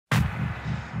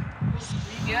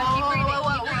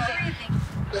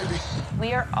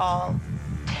We are all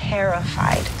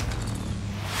terrified.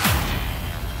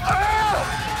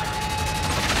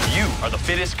 You are the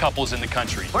fittest couples in the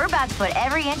country. We're about to put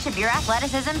every inch of your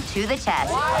athleticism to the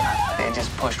test. They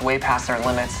just pushed way past their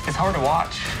limits. It's hard to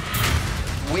watch.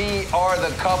 We are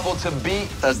the couple to beat.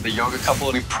 As the yoga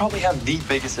couple, we probably have the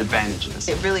biggest advantages.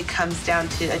 It really comes down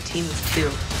to a team of two.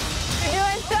 You're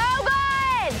doing so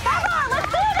good! Come on, let's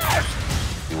do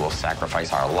this! We will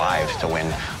sacrifice our lives to win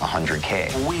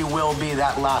 100K. We will be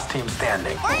that last team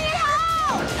standing. Bring it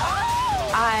home!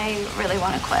 I really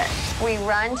want to quit. We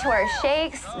run to our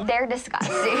shakes. They're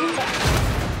disgusting.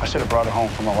 I should have brought it home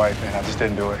for my wife, and I just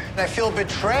didn't do it. I feel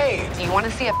betrayed. Do you want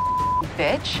to see a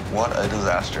bitch? What a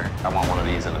disaster. I want one of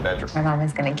these in the bedroom. My mom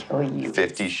is gonna kill you.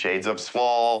 50 Shades of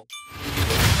Small.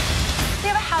 We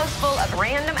have a house full of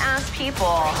random-ass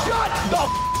people. Shut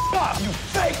the up, you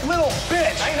fake little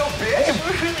bitch. I ain't no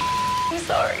bitch. I'm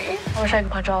sorry. I wish I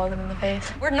could punch all of them in the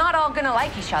face. We're not all gonna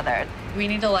like each other. We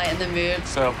need to lighten the mood.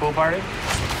 So, pool party?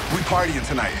 We partying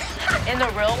tonight. In the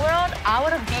real world, I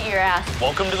would have beat your ass.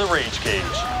 Welcome to the Rage Cage.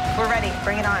 We're ready.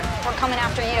 Bring it on. We're coming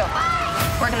after you.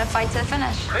 We're gonna fight to the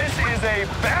finish. This is a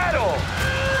battle.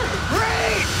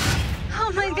 Great!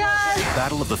 Oh my God.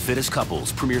 Battle of the Fittest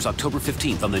Couples premieres October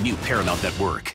 15th on the new Paramount Network.